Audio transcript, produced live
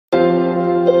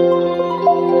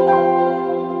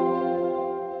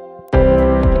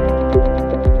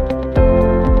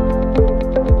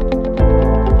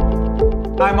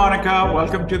Hi, Monica.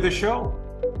 Welcome to the show.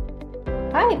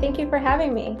 Hi, thank you for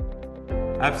having me.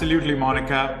 Absolutely,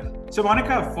 Monica. So,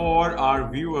 Monica, for our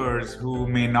viewers who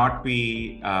may not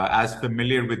be as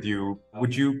familiar with you,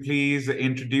 would you please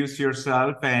introduce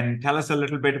yourself and tell us a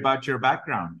little bit about your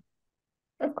background?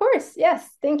 Of course, yes,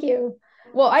 thank you.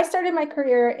 Well, I started my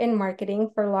career in marketing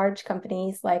for large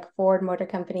companies like Ford Motor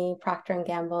Company, Procter and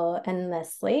Gamble, and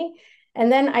Nestle.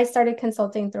 And then I started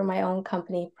consulting through my own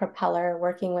company, Propeller,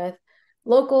 working with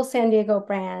local San Diego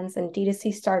brands and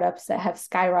D2C startups that have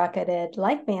skyrocketed,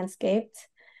 like Manscaped.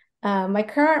 My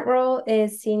current role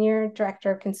is Senior Director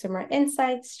of Consumer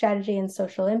Insights, Strategy, and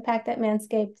Social Impact at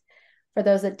Manscaped. For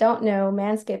those that don't know,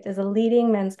 Manscaped is a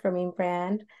leading men's grooming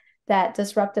brand that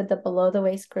disrupted the below the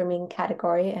waist grooming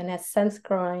category and has since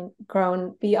grown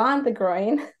beyond the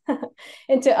groin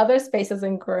into other spaces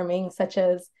in grooming, such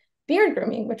as beard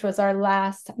grooming, which was our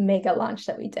last mega launch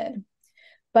that we did.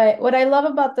 But what I love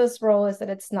about this role is that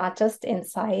it's not just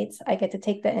insights. I get to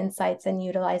take the insights and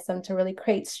utilize them to really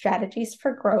create strategies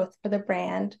for growth for the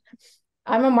brand.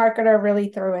 I'm a marketer really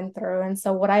through and through. And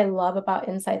so, what I love about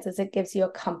insights is it gives you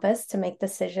a compass to make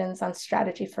decisions on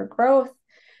strategy for growth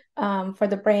for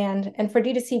the brand. And for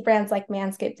D2C brands like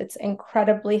Manscaped, it's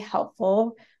incredibly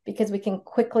helpful because we can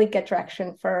quickly get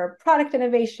direction for product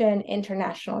innovation,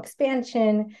 international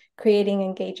expansion, creating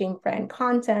engaging brand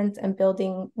content, and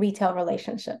building retail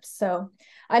relationships. So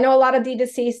I know a lot of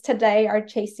D2Cs today are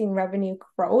chasing revenue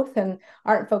growth and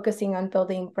aren't focusing on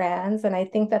building brands. And I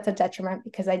think that's a detriment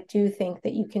because I do think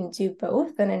that you can do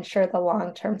both and ensure the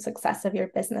long-term success of your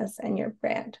business and your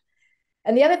brand.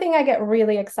 And the other thing I get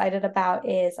really excited about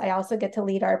is I also get to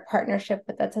lead our partnership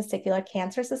with the Testicular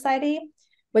Cancer Society,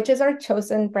 which is our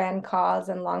chosen brand cause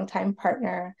and longtime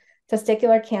partner.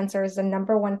 Testicular cancer is the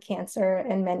number one cancer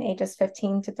in men ages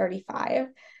 15 to 35.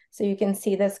 So you can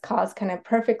see this cause kind of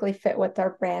perfectly fit with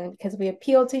our brand because we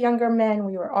appeal to younger men.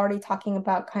 We were already talking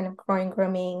about kind of growing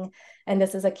grooming, and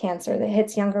this is a cancer that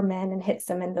hits younger men and hits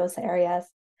them in those areas.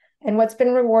 And what's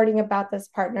been rewarding about this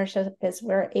partnership is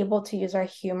we're able to use our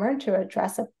humor to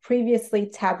address a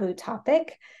previously taboo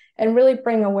topic and really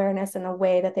bring awareness in a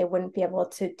way that they wouldn't be able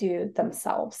to do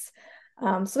themselves.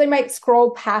 So they might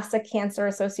scroll past a Cancer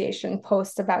Association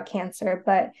post about cancer,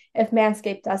 but if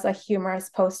Manscaped does a humorous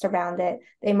post around it,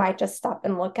 they might just stop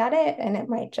and look at it and it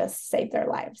might just save their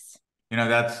lives.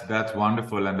 That's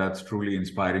wonderful, and that's truly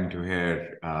inspiring to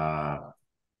hear.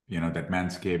 That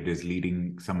Manscaped is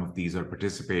leading some of these or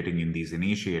participating in these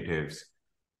initiatives.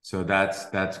 So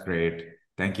that's great.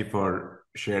 Thank you for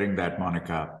sharing that,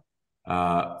 Monica.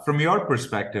 From your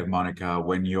perspective, Monica,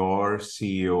 when your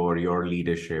CEO or your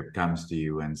leadership comes to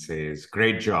you and says,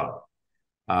 "Great job,"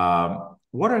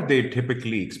 what are they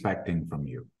typically expecting from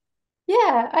you?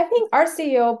 Yeah, I think our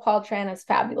CEO, Paul Tran, is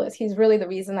fabulous. He's really the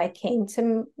reason I came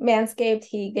to Manscaped.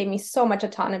 He gave me so much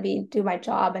autonomy to do my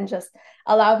job and just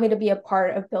allowed me to be a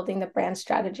part of building the brand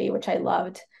strategy, which I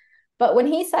loved. But when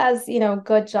he says,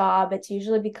 good job, it's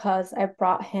usually because I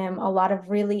brought him a lot of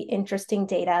really interesting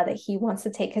data that he wants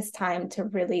to take his time to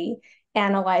really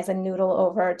analyze and noodle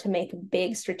over to make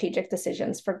big strategic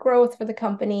decisions for growth for the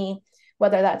company,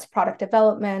 whether that's product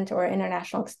development or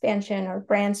international expansion or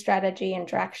brand strategy and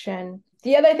direction.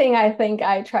 The other thing I think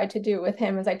I tried to do with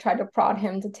him is I tried to prod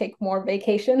him to take more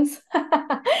vacations.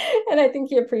 And I think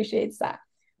he appreciates that.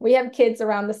 We have kids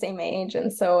around the same age.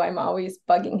 And so I'm always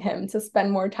bugging him to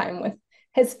spend more time with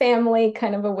his family,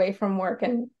 kind of away from work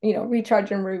and,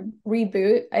 recharge and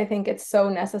reboot. I think it's so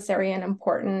necessary and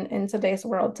important in today's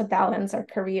world to balance our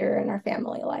career and our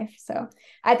family life. So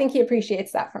I think he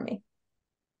appreciates that from me.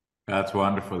 That's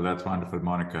wonderful. That's wonderful,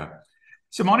 Monica.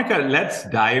 So, Monica, let's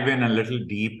dive in a little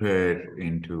deeper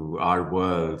into our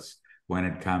worlds when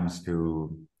it comes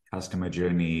to customer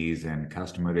journeys and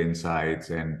customer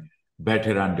insights and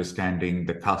better understanding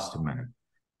the customer.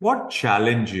 What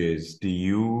challenges do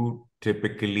you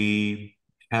typically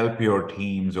help your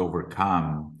teams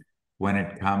overcome when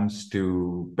it comes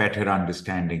to better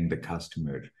understanding the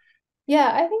customer? Yeah,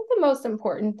 I think the most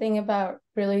important thing about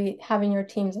really having your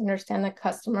teams understand the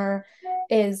customer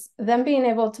is them being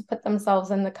able to put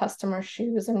themselves in the customer's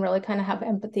shoes and really kind of have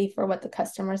empathy for what the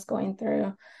customer is going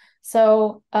through.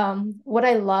 So, what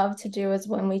I love to do is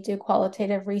when we do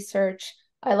qualitative research,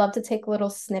 I love to take little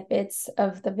snippets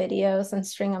of the videos and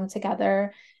string them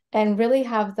together and really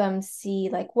have them see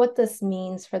like what this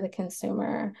means for the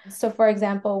consumer. So, for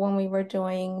example, when we were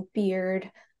doing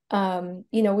beard,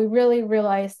 we really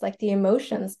realized like the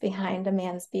emotions behind a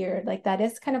man's beard, like that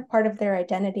is kind of part of their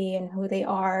identity and who they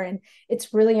are. And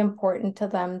it's really important to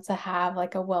them to have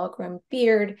like a well-groomed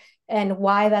beard and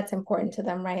why that's important to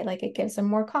them, right? Like it gives them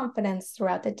more confidence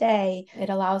throughout the day. It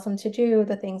allows them to do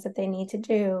the things that they need to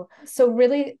do. So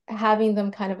really having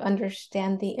them kind of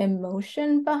understand the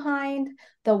emotion behind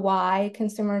the why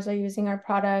consumers are using our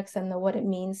products and the what it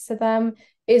means to them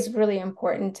is really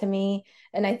important to me.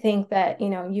 And I think that,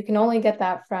 you can only get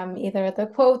that from either the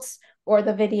quotes or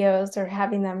the videos, or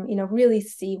having them, really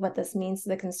see what this means to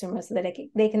the consumer so that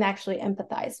they can actually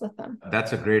empathize with them.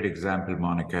 That's a great example,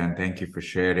 Monica, and thank you for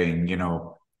sharing.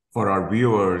 For our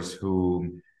viewers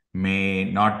who may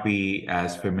not be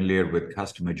as familiar with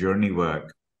customer journey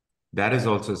work, that is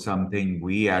also something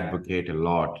we advocate a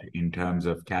lot in terms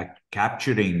of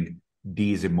capturing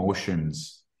these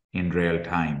emotions in real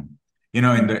time. In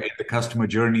the customer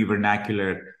journey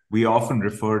vernacular, we often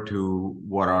refer to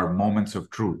what are moments of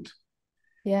truth.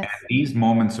 Yes. And these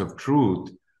moments of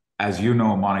truth, as you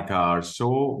know, Monica,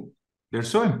 they're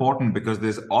so important because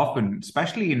there's often,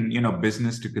 especially in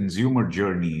business to consumer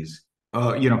journeys,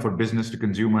 for business to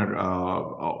consumer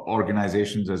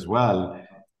organizations as well,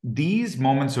 these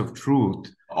moments of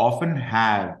truth often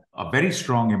have a very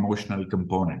strong emotional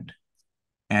component.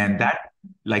 And that,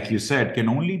 like you said, can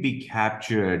only be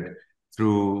captured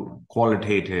through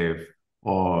qualitative,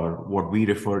 or what we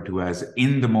refer to as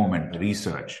in the moment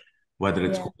research, whether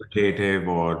it's qualitative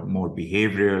or more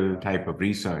behavioral type of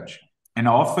research. And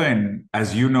often,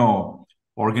 as you know,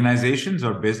 organizations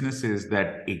or businesses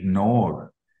that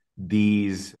ignore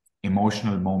these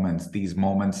emotional moments, these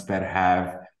moments that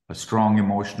have a strong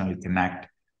emotional connect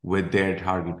with their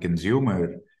target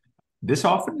consumer, this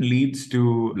often leads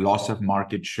to loss of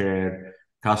market share,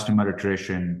 customer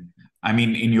attrition. I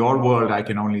mean, in your world, I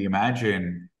can only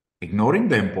imagine ignoring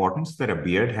the importance that a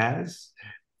beard has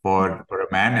for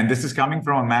a man. And this is coming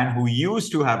from a man who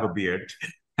used to have a beard.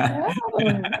 Oh,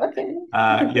 okay.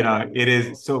 It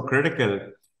is so critical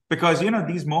because,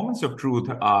 these moments of truth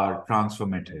are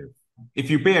transformative. If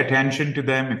you pay attention to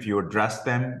them, if you address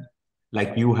them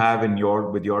like you have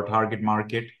with your target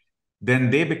market, then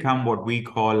they become what we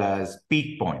call as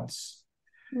peak points.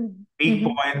 Peak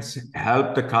points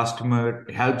help the customer,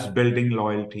 helps building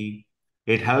loyalty.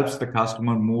 It helps the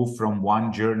customer move from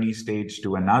one journey stage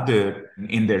to another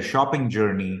in their shopping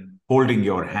journey, holding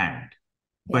your hand.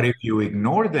 But if you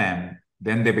ignore them,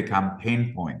 then they become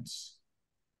pain points.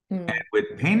 And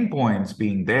with pain points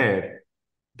being there,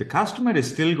 the customer is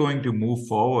still going to move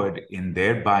forward in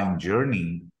their buying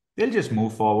journey. They'll just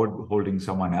move forward holding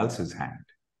someone else's hand.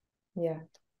 Yeah,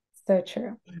 so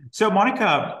true. So,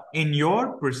 Monica, in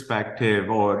your perspective,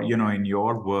 or, in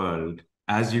your world,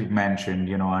 as you've mentioned,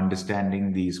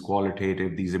 understanding these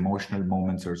qualitative, these emotional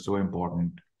moments are so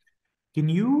important. Can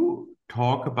you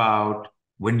talk about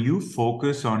when you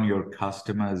focus on your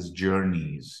customers'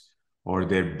 journeys or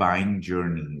their buying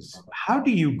journeys, how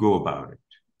do you go about it?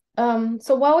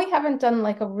 So while we haven't done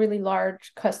like a really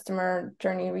large customer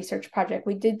journey research project,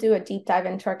 we did do a deep dive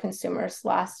into our consumers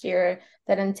last year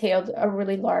that entailed a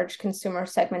really large consumer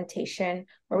segmentation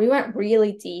where we went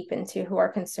really deep into who our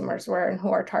consumers were and who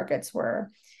our targets were.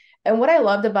 And what I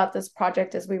loved about this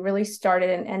project is we really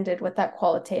started and ended with that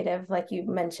qualitative, like you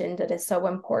mentioned. It is so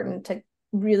important to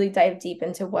really dive deep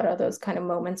into what are those kind of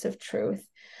moments of truth.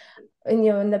 And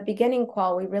in the beginning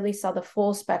qual, we really saw the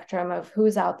full spectrum of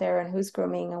who's out there and who's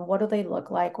grooming and what do they look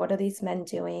like, what are these men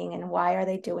doing and why are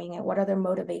they doing it, what are their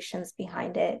motivations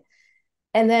behind it.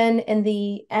 And then in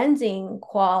the ending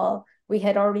qual, we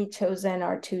had already chosen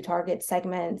our two target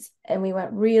segments, and we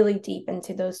went really deep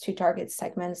into those two target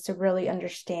segments to really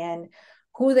understand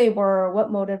who they were, what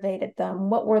motivated them,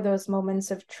 what were those moments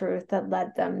of truth that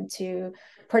led them to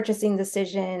purchasing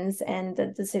decisions and the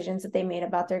decisions that they made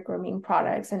about their grooming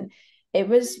products. And it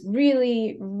was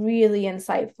really, really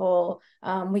insightful.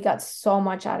 We got so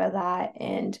much out of that.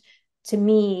 And to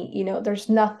me, there's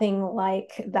nothing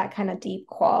like that kind of deep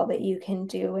qual that you can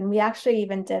do. And we actually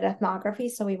even did ethnography.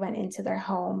 So we went into their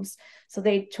homes. So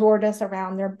they toured us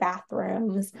around their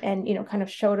bathrooms and, kind of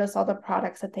showed us all the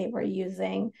products that they were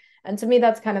using. And to me,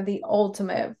 that's kind of the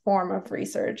ultimate form of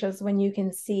research, is when you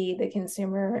can see the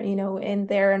consumer, in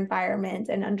their environment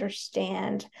and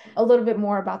understand a little bit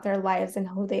more about their lives and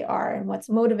who they are and what's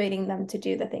motivating them to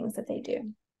do the things that they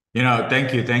do.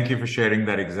 Thank you. Thank you for sharing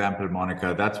that example,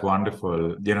 Monica. That's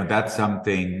wonderful. That's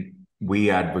something we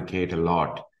advocate a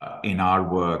lot in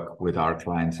our work with our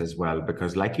clients as well,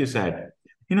 because like you said,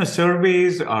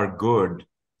 surveys are good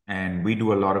and we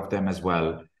do a lot of them as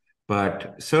well,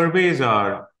 but surveys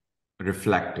are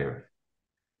reflective.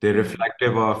 They're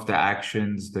reflective of the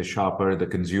actions the shopper, the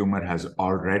consumer has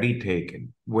already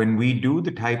taken. When we do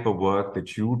the type of work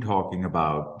that you're talking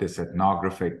about, this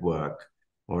ethnographic work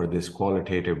or this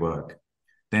qualitative work,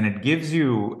 then it gives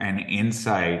you an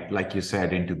insight, like you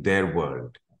said, into their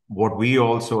world. What we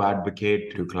also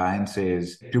advocate to clients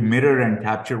is to mirror and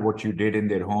capture what you did in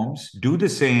their homes. Do the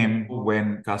same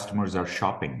when customers are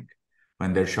shopping,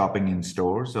 when they're shopping in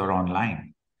stores or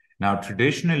online. Now,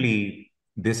 traditionally,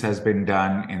 this has been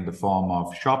done in the form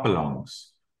of shop alongs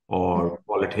or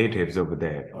qualitatives over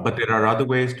there. But there are other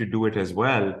ways to do it as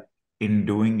well, in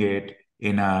doing it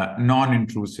in a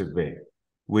non-intrusive way,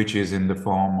 which is in the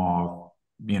form of,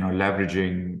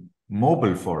 leveraging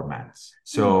mobile formats.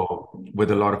 So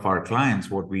with a lot of our clients,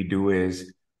 what we do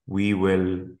is we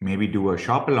will maybe do a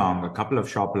shop along, a couple of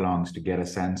shop alongs to get a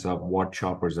sense of what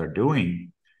shoppers are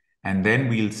doing. And then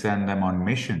we'll send them on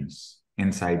missions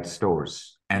inside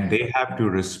stores. And they have to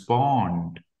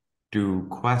respond to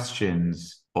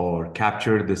questions or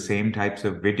capture the same types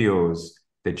of videos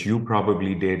that you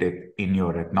probably did it in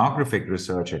your ethnographic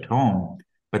research at home,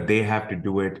 but they have to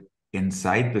do it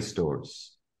inside the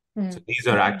stores. So these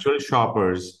are actual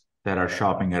shoppers that are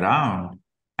shopping around,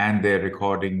 and they're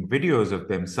recording videos of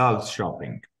themselves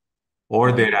shopping,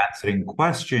 or they're answering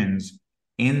questions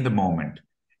in the moment.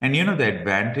 And the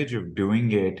advantage of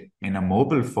doing it in a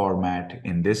mobile format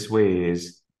in this way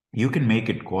is you can make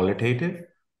it qualitative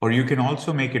or you can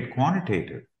also make it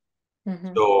quantitative.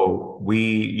 So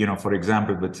for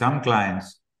example, with some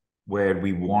clients where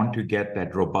we want to get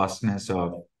that robustness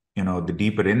of, the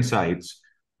deeper insights,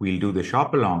 we'll do the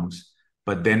shop alongs,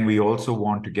 but then we also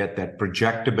want to get that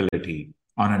projectability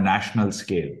on a national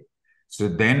scale. So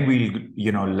then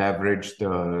we'll, leverage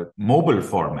the mobile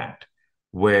format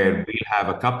where we have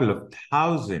a couple of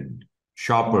thousand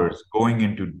shoppers going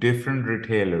into different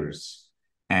retailers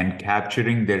and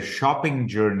capturing their shopping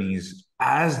journeys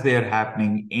as they're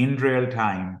happening in real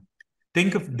time.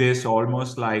 Think of this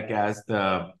almost like as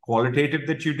the qualitative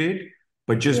that you did,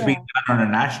 but just being done on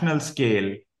a national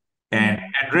scale and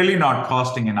really not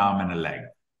costing an arm and a leg.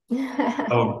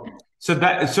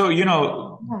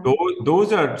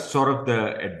 Those are sort of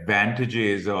the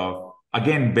advantages of,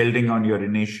 again, building on your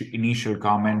initial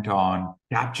comment on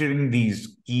capturing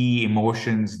these key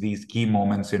emotions, these key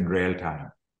moments in real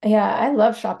time. Yeah, I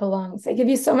love shop alongs. They give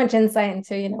you so much insight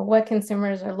into, what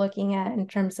consumers are looking at in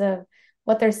terms of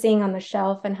what they're seeing on the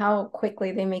shelf and how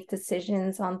quickly they make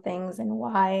decisions on things and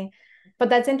why. But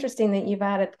that's interesting that you've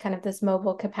added kind of this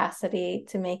mobile capacity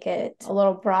to make it a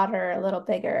little broader, a little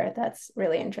bigger. That's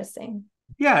really interesting.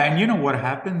 Yeah, and what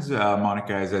happens,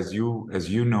 Monica, is as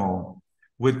you know,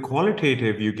 with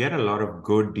qualitative, you get a lot of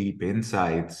good, deep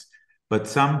insights, but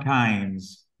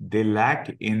sometimes they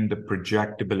lack in the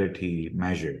projectability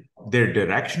measure. They're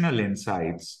directional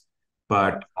insights,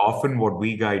 but often what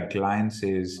we guide clients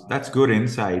is that's good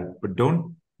insight, but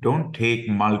don't take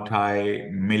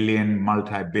multi-million,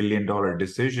 multi-billion dollar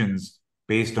decisions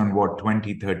based on what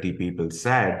 20, 30 people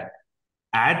said.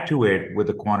 Add to it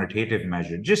with a quantitative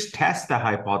measure. Just test the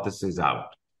hypothesis out.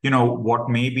 What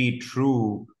may be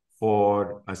true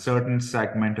for a certain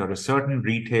segment or a certain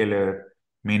retailer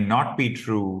may not be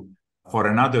true for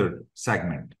another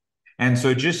segment. And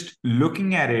so just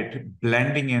looking at it,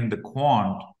 blending in the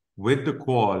quant with the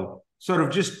qual sort of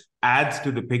just adds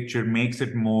to the picture, makes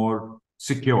it more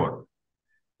secure.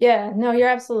 Yeah, no, you're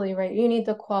absolutely right. You need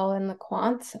the qual and the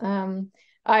quant.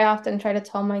 I often try to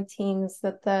tell my teams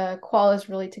that the qual is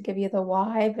really to give you the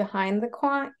why behind the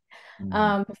quant,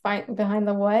 behind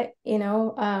the what,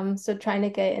 So trying to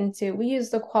get into, we use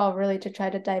the qual really to try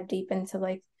to dive deep into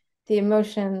like the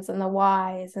emotions and the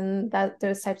whys and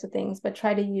those types of things, but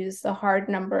try to use the hard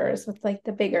numbers with like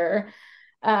the bigger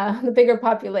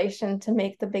population to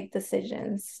make the big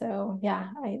decisions. So yeah,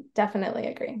 I definitely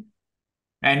agree.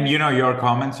 And your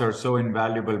comments are so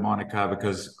invaluable, Monica,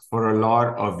 because for a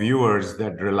lot of viewers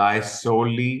that rely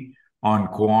solely on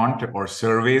quant or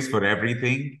surveys for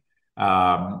everything,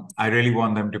 I really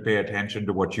want them to pay attention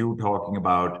to what you're talking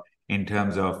about in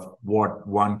terms of what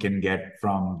one can get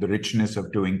from the richness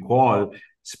of doing qual,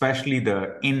 especially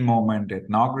the in-moment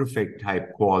ethnographic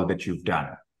type qual that you've done.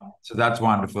 So that's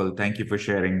wonderful. Thank you for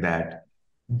sharing that.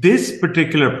 This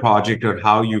particular project, or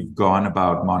how you've gone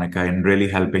about, Monica, in really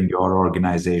helping your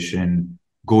organization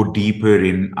go deeper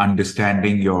in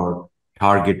understanding your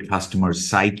target customer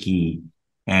psyche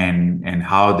and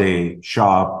how they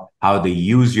shop, how they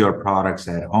use your products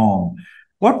at home.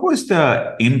 What was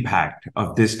the impact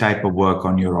of this type of work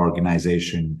on your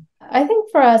organization? I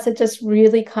think for us, it just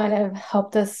really kind of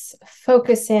helped us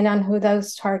focus in on who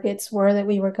those targets were that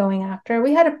we were going after.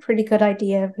 We had a pretty good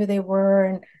idea of who they were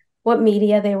and what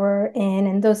media they were in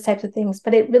and those types of things,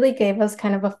 but it really gave us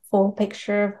kind of a full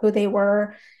picture of who they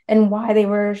were and why they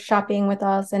were shopping with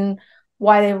us and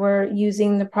why they were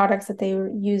using the products that they were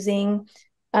using.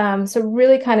 So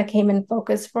really kind of came in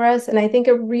focus for us. And I think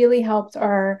it really helped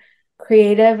our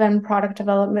creative and product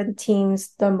development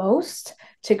teams the most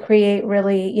to create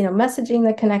really, messaging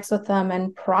that connects with them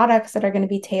and products that are going to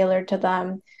be tailored to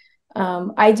them.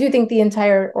 I do think the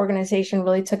entire organization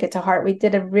really took it to heart. We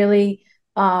did a really,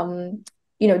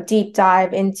 deep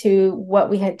dive into what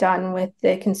we had done with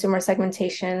the consumer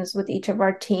segmentations with each of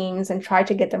our teams and tried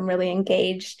to get them really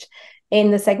engaged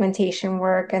in the segmentation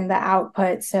work and the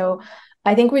output. So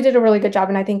I think we did a really good job,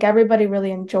 and I think everybody really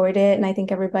enjoyed it, and I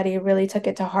think everybody really took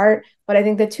it to heart. But I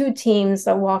think the two teams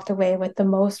that walked away with the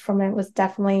most from it was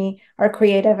definitely our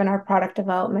creative and our product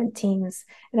development teams.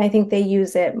 And I think they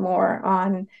use it more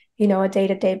on, a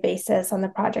day-to-day basis on the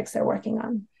projects they're working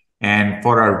on. And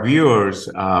for our viewers,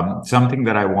 something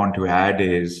that I want to add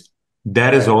is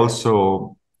that is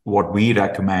also what we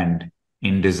recommend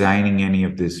in designing any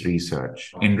of this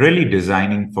research, in really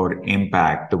designing for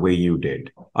impact the way you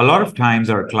did. A lot of times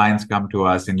our clients come to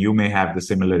us, and you may have the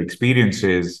similar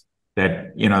experiences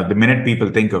that, the minute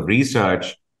people think of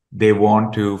research, they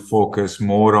want to focus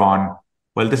more on,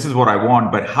 well, this is what I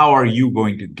want, but how are you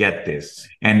going to get this?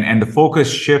 And the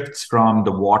focus shifts from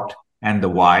the what and the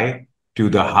why to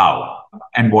the how.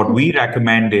 And what we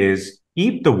recommend is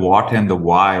keep the what and the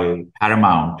why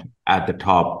paramount at the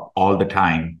top all the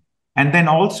time. And then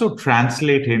also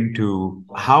translate into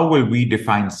how will we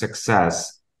define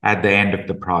success at the end of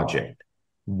the project?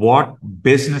 What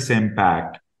business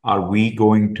impact are we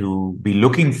going to be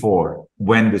looking for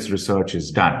when this research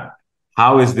is done?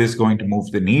 How is this going to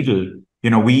move the needle?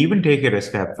 We even take it a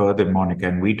step further, Monica,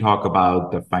 and we talk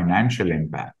about the financial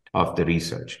impact of the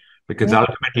research, because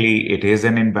ultimately it is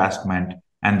an investment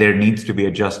and there needs to be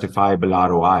a justifiable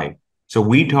ROI. So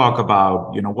we talk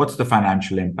about, what's the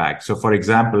financial impact? So for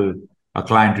example, a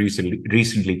client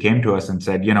recently came to us and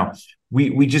said,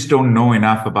 we just don't know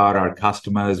enough about our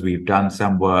customers. We've done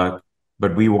some work,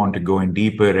 but we want to go in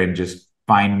deeper and just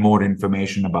find more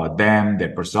information about them,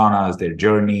 their personas, their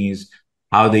journeys,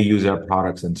 how they use our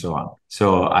products, and so on.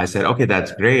 So I said, okay,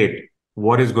 that's great.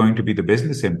 What is going to be the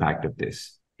business impact of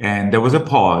this? And there was a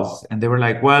pause, and they were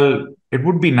like, well, it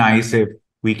would be nice if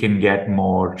we can get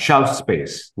more shelf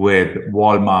space with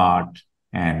Walmart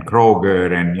and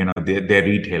Kroger and, their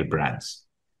retail brands.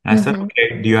 And I said,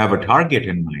 okay, do you have a target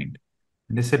in mind?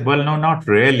 And they said, well, no, not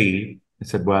really. I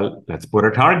said, well, let's put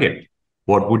a target.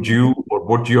 What would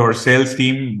your sales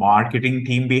team, marketing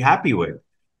team be happy with?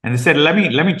 And they said, let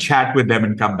me chat with them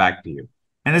and come back to you.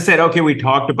 And they said, okay, we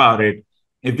talked about it.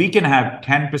 If we can have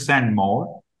 10%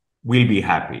 more, we'll be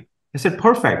happy. I said,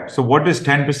 perfect. So what does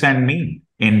 10% mean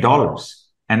in dollars?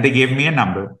 And they gave me a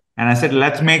number. And I said,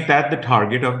 let's make that the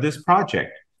target of this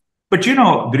project. But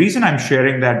the reason I'm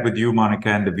sharing that with you, Monica,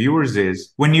 and the viewers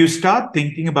is when you start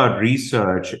thinking about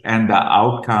research and the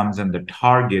outcomes and the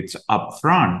targets up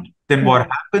front, then what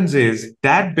happens is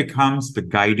that becomes the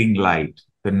guiding light,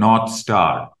 the North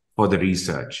Star for the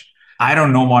research. I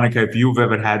don't know, Monica, if you've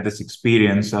ever had this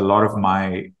experience. A lot of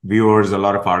my viewers, a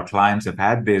lot of our clients have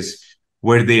had this,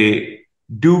 where they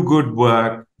do good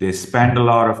work, they spend a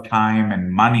lot of time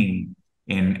and money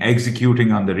in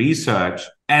executing on the research,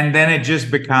 and then it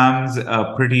just becomes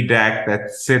a pretty deck that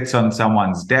sits on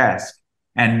someone's desk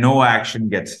and no action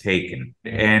gets taken.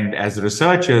 And as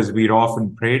researchers, we'd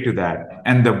often pray to that.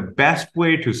 And the best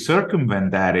way to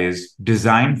circumvent that is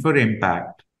design for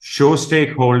impact, show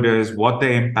stakeholders what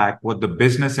the impact, what the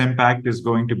business impact is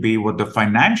going to be, what the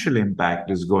financial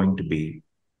impact is going to be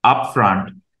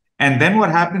upfront. And then what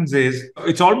happens is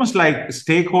it's almost like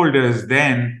stakeholders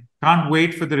then can't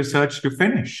wait for the research to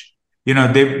finish.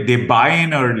 They buy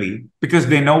in early because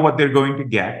they know what they're going to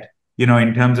get,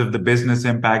 in terms of the business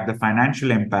impact, the financial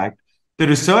impact. The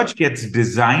research gets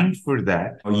designed for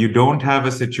that. You don't have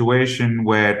a situation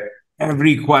where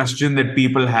every question that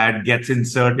people had gets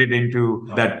inserted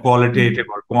into that qualitative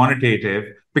or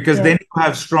quantitative, because then you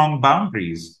have strong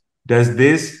boundaries. Does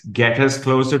this get us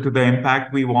closer to the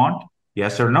impact we want?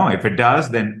 Yes or no? If it does,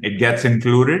 then it gets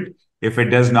included. If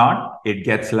it does not, it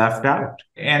gets left out.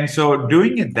 And so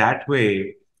doing it that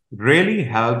way really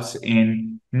helps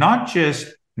in not just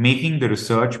making the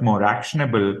research more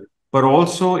actionable, but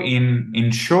also in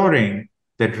ensuring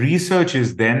that research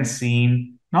is then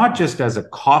seen not just as a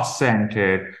cost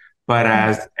center, but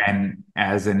as an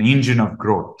engine of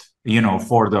growth.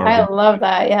 for the I organization. love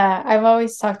that. Yeah. I've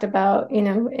always talked about,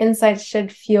 insights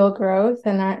should fuel growth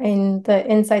and the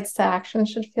insights to action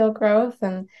should fuel growth.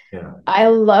 And Yeah. I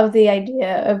love the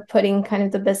idea of putting kind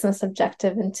of the business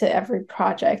objective into every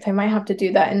project. I might have to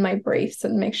do that in my briefs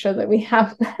and make sure that we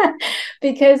have that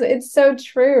because it's so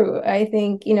true. I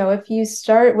think, if you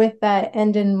start with that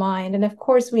end in mind, and of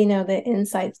course we know that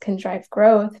insights can drive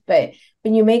growth, but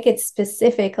when you make it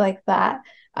specific like that,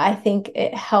 I think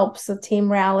it helps the team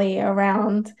rally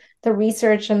around the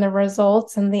research and the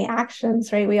results and the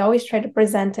actions, right? We always try to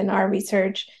present in our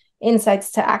research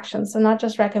insights to action. So not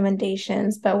just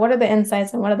recommendations, but what are the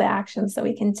insights and what are the actions that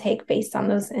we can take based on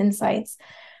those insights.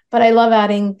 But I love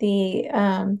adding the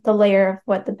layer of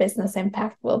what the business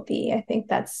impact will be. I think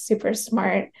that's super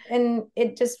smart, and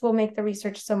it just will make the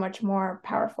research so much more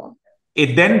powerful.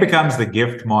 It then becomes the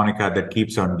gift, Monica, that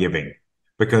keeps on giving.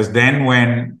 Because then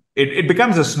when it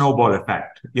becomes a snowball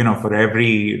effect, for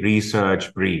every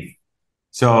research brief.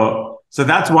 So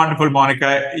that's wonderful,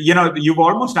 Monica. You've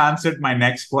almost answered my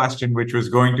next question, which was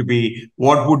going to be,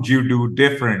 what would you do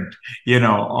different,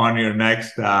 on your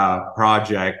next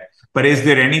project? But is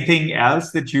there anything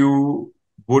else that you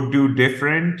would do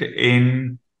different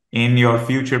in your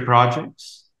future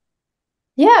projects?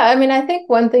 Yeah, I mean, I think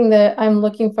one thing that I'm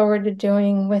looking forward to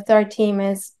doing with our team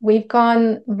is we've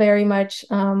gone very much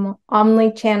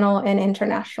omni-channel and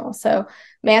international. So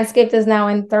Manscaped is now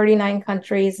in 39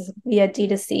 countries via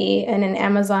D2C, and in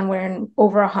Amazon, we're in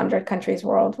over 100 countries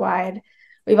worldwide.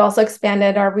 We've also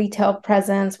expanded our retail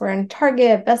presence. We're in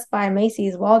Target, Best Buy,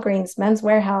 Macy's, Walgreens, Men's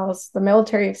Warehouse, the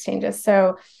military exchanges.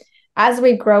 So as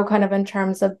we grow kind of in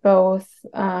terms of both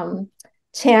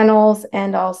channels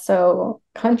and also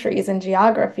countries and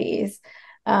geographies,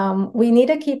 we need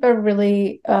to keep a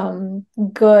really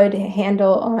good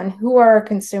handle on who are our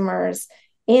consumers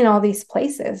in all these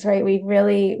places, right?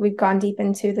 We've gone deep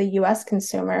into the US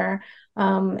consumer,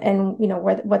 and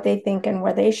what they think and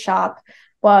where they shop.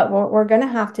 But we're going to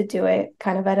have to do it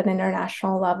kind of at an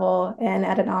international level and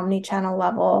at an omni-channel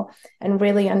level, and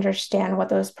really understand what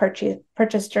those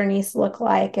purchase journeys look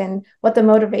like and what the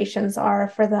motivations are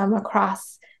for them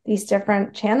across these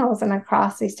different channels and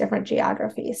across these different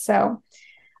geographies. So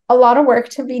a lot of work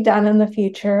to be done in the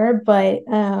future, but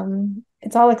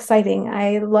it's all exciting.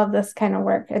 I love this kind of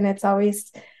work, and it's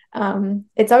always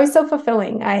so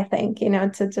fulfilling, I think,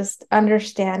 to just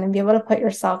understand and be able to put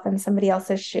yourself in somebody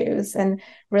else's shoes and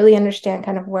really understand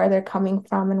kind of where they're coming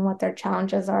from and what their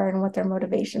challenges are and what their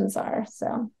motivations are.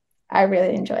 So I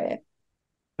really enjoy it.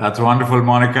 That's wonderful,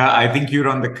 Monica. I think you're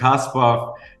on the cusp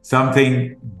of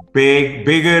something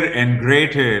bigger and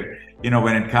greater,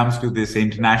 when it comes to this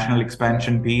international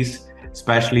expansion piece,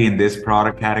 especially in this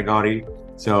product category.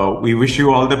 So we wish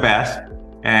you all the best.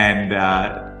 And,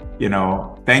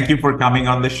 thank you for coming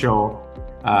on the show.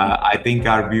 I think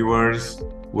our viewers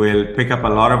will pick up a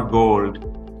lot of gold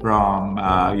from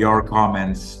your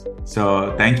comments.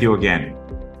 So thank you again.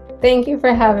 Thank you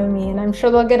for having me, and I'm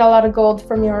sure they'll get a lot of gold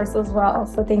from yours as well.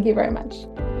 So thank you very much.